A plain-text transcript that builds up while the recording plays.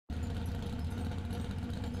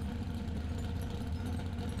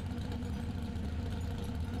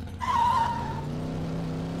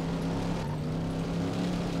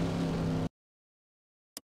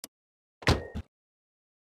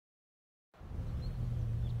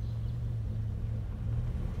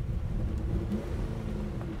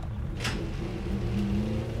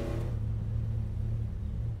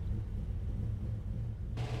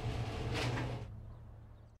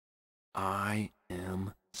I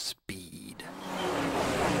am speed.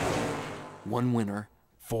 One winner,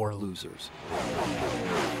 4 losers.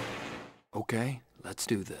 Okay, let's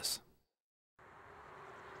do this.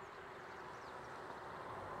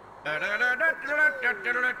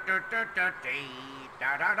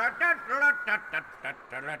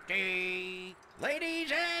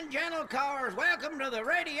 Ladies and gentle cars, welcome to the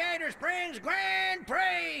Radiator Springs Grand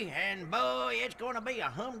Prix. And boy, it's going to be a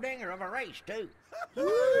humdinger of a race, too.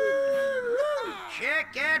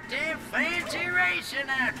 Check out them fancy racing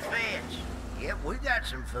outfits. Yep, we got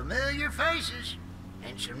some familiar faces.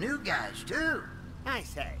 And some new guys, too. I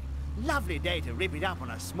say, lovely day to rip it up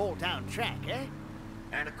on a small-town track, eh?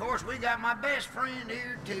 And of course, we got my best friend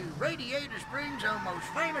here, too. Radiator Springs' most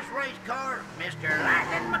famous race car, Mr.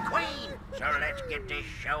 Lightning McQueen. So let's get this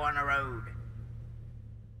show on the road.